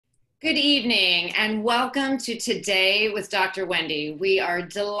Good evening and welcome to Today with Dr. Wendy. We are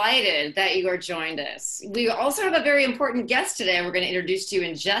delighted that you are joined us. We also have a very important guest today we're going to introduce to you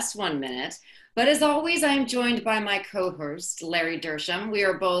in just 1 minute. But as always, I am joined by my co-host, Larry Dersham. We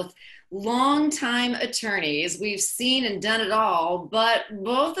are both longtime attorneys. We've seen and done it all, but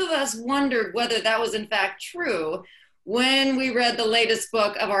both of us wondered whether that was in fact true when we read the latest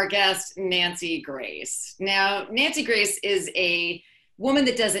book of our guest, Nancy Grace. Now, Nancy Grace is a woman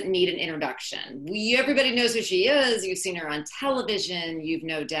that doesn't need an introduction. Everybody knows who she is. You've seen her on television. You've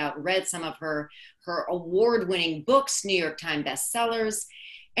no doubt read some of her award-winning books, New York Times bestsellers.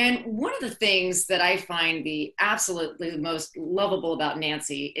 And one of the things that I find the absolutely most lovable about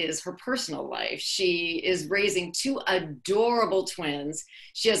Nancy is her personal life. She is raising two adorable twins.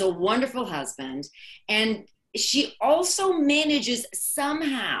 She has a wonderful husband. And she also manages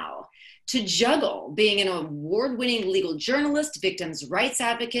somehow to juggle being an award-winning legal journalist, victims' rights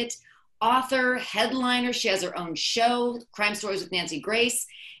advocate, author, headliner. She has her own show, Crime Stories with Nancy Grace,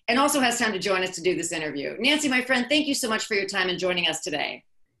 and also has time to join us to do this interview. Nancy, my friend, thank you so much for your time and joining us today.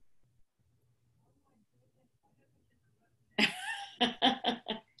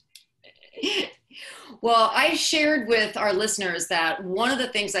 Well, I shared with our listeners that one of the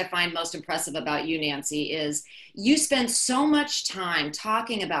things I find most impressive about you, Nancy, is you spend so much time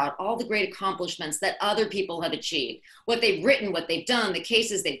talking about all the great accomplishments that other people have achieved, what they've written, what they've done, the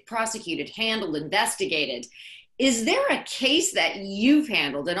cases they've prosecuted, handled, investigated. Is there a case that you've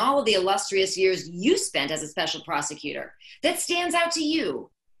handled in all of the illustrious years you spent as a special prosecutor that stands out to you?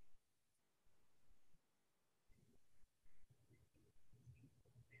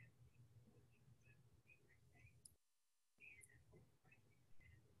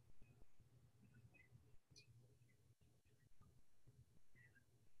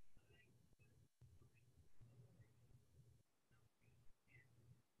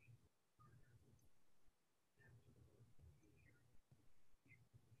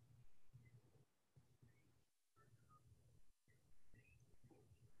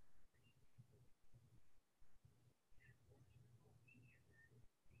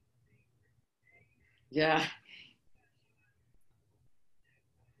 Yeah.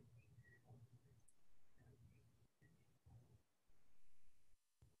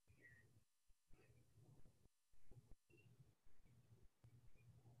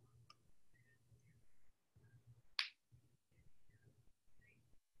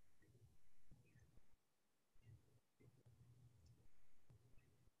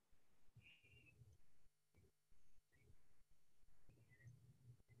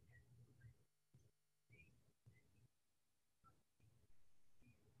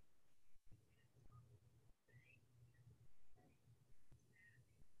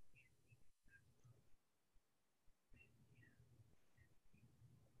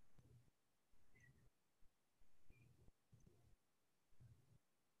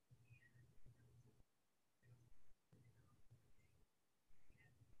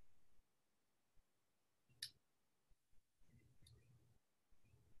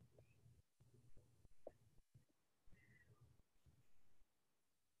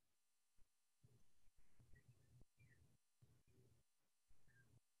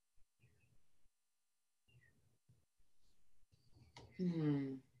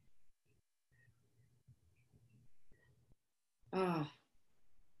 Hmm. Oh,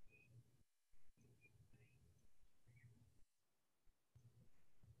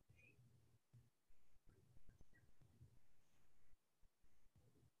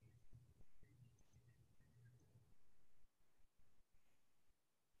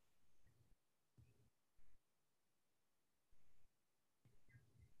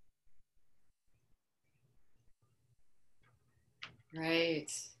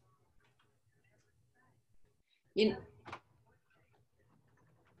 right. You,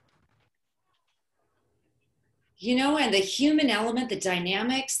 and the human element, the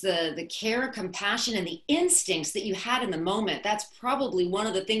dynamics, the care, compassion, and the instincts that you had in the moment, that's probably one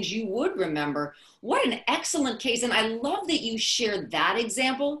of the things you would remember. What an excellent case. And I love that you shared that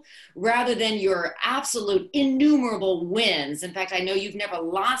example rather than your absolute innumerable wins. In fact, I know you've never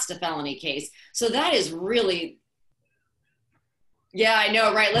lost a felony case. So that is really, yeah, I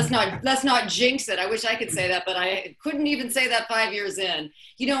know, right? Let's not jinx it. I wish I could say that, but I couldn't even say that 5 years in.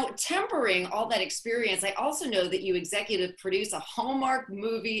 Tempering all that experience, I also know that you executive produce a Hallmark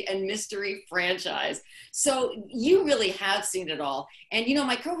movie and mystery franchise. So you really have seen it all. And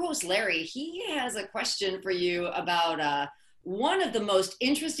my co-host Larry, he has a question for you about one of the most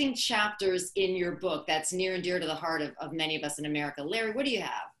interesting chapters in your book that's near and dear to the heart of many of us in America. Larry, what do you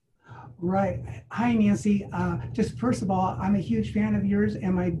have? Right. Hi, Nancy. Just first of all, I'm a huge fan of yours,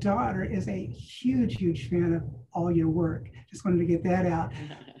 and my daughter is a huge fan of all your work. Just wanted to get that out.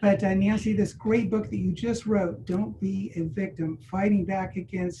 But Nancy, this great book that you just wrote, Don't Be a Victim, Fighting Back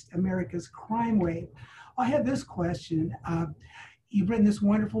Against America's Crime Wave. I have this question. You've written this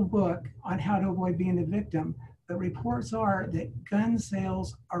wonderful book on how to avoid being a victim, but reports are that gun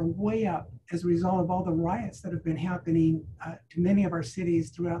sales are way up as a result of all the riots that have been happening to many of our cities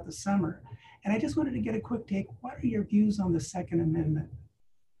throughout the summer. And I just wanted to get a quick take. What are your views on the Second Amendment?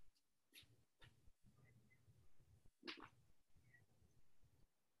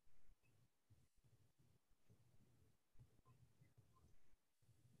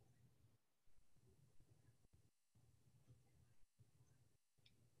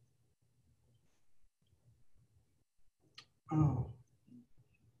 Oh,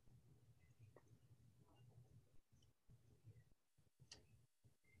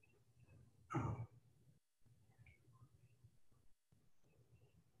 oh,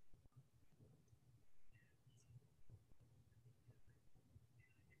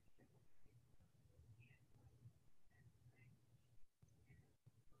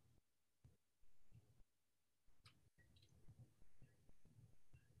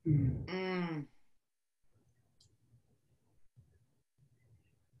 mm, Mm,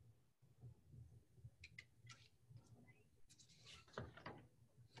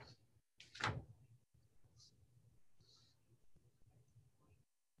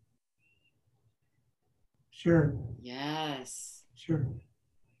 sure, yes. sure.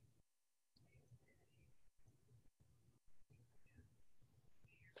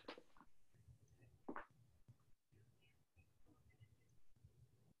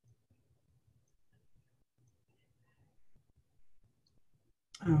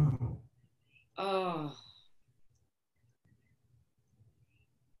 Oh, Oh,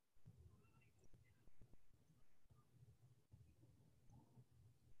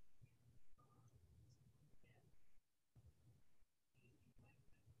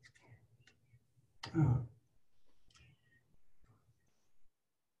 oh,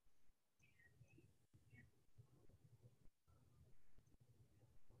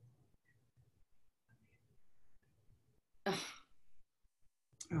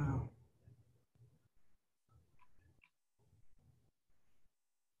 oh,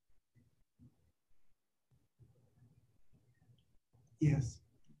 yes,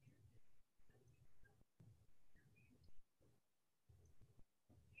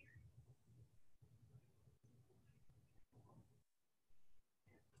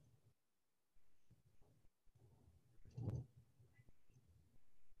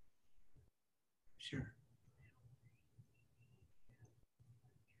 sure.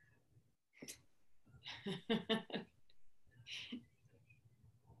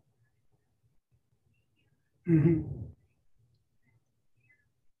 Mm-hmm.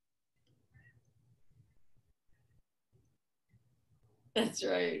 that's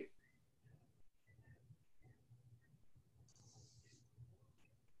right.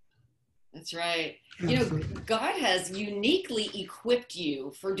 That's right. You know, Absolutely. God has uniquely equipped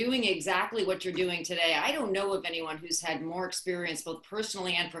you for doing exactly what you're doing today. I don't know of anyone who's had more experience, both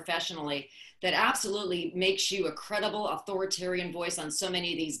personally and professionally, that absolutely makes you a credible, authoritarian voice on so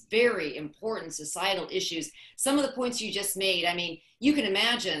many of these very important societal issues. Some of the points you just made, I mean, you can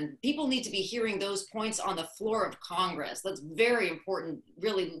imagine people need to be hearing those points on the floor of Congress. That's very important,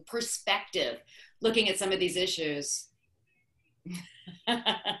 really, perspective looking at some of these issues.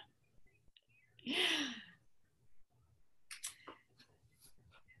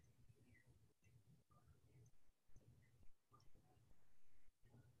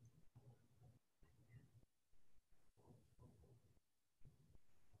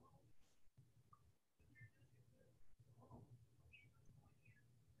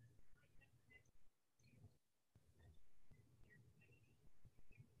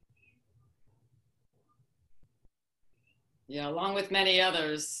 Yeah, along with many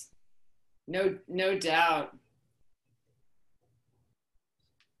others. No, no doubt.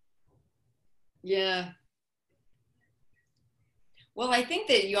 Yeah. Well, I think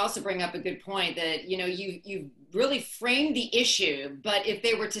that you also bring up a good point that, you know, you really framed the issue, but if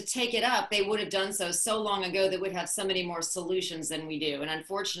they were to take it up, they would have done so so long ago that would have so many more solutions than we do. And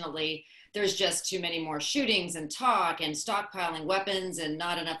unfortunately, there's just too many more shootings and talk and stockpiling weapons and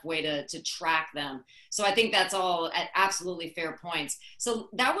not enough way to track them. So I think that's all at absolutely fair points. So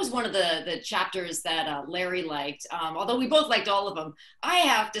that was one of the chapters that Larry liked, although we both liked all of them. I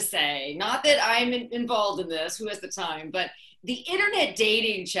have to say, not that I'm involved in this, who has the time, but the internet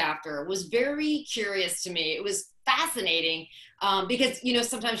dating chapter was very curious to me. It was fascinating because, you know,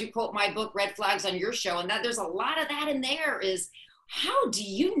 sometimes you quote my book, Red Flags, on your show, and that there's a lot of that in there is how do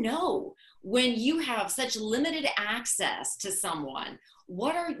you know when you have such limited access to someone?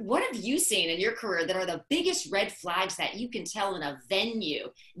 What have you seen in your career that are the biggest red flags that you can tell in a venue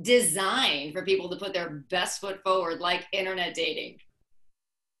designed for people to put their best foot forward, like internet dating?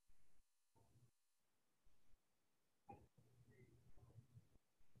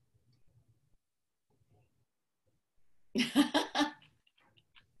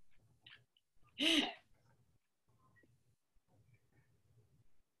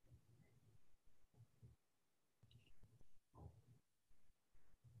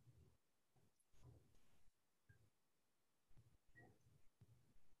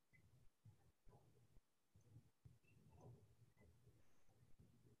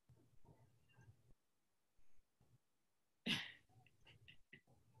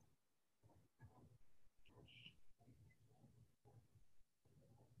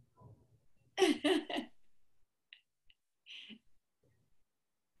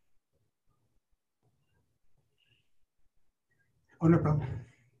 Oh, no problem.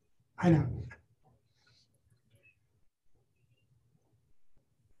 I know.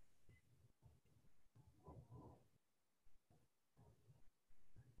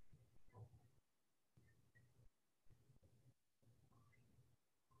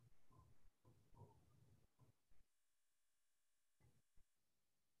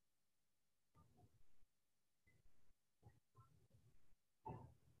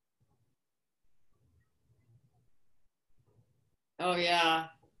 Oh yeah.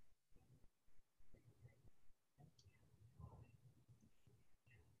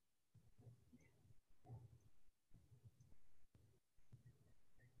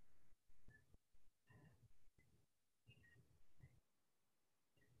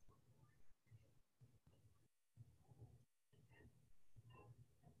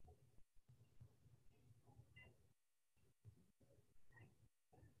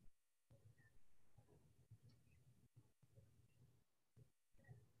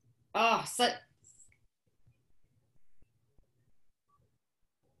 Oh, so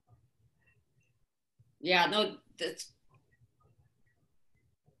yeah, no, that's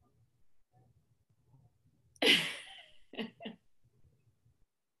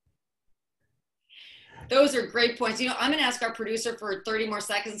those are great points. You know, I'm going to ask our producer for 30 more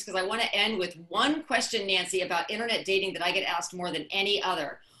seconds because I want to end with one question, Nancy, about internet dating that I get asked more than any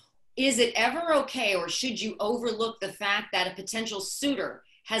other. Is it ever okay, or should you overlook the fact that a potential suitor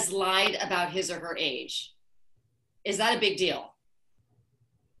has lied about his or her age? Is that a big deal?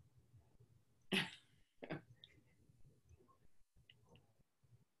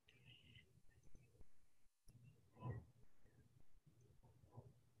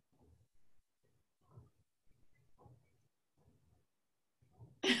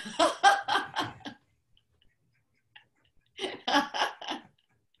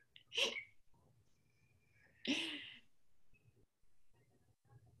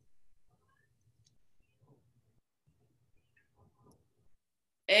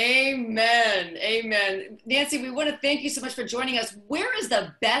 Amen. Amen. Nancy, we want to thank you so much for joining us. Where is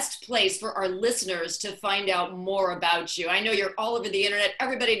the best place for our listeners to find out more about you? I know you're all over the internet.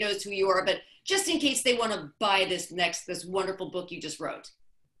 Everybody knows who you are, but just in case they want to buy this wonderful book you just wrote.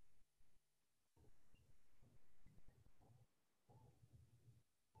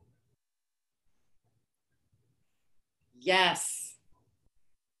 Yes.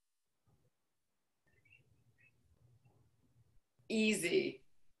 Easy.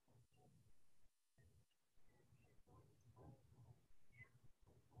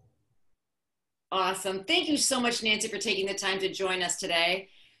 Awesome. Thank you so much, Nancy, for taking the time to join us today.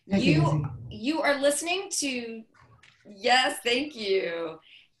 Thank you, You Nancy. you are listening to Yes, thank you.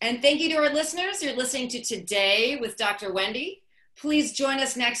 And thank you to our listeners. You're listening to Today with Dr. Wendy. Please join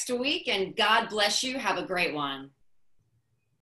us next week and God bless you. Have a great one.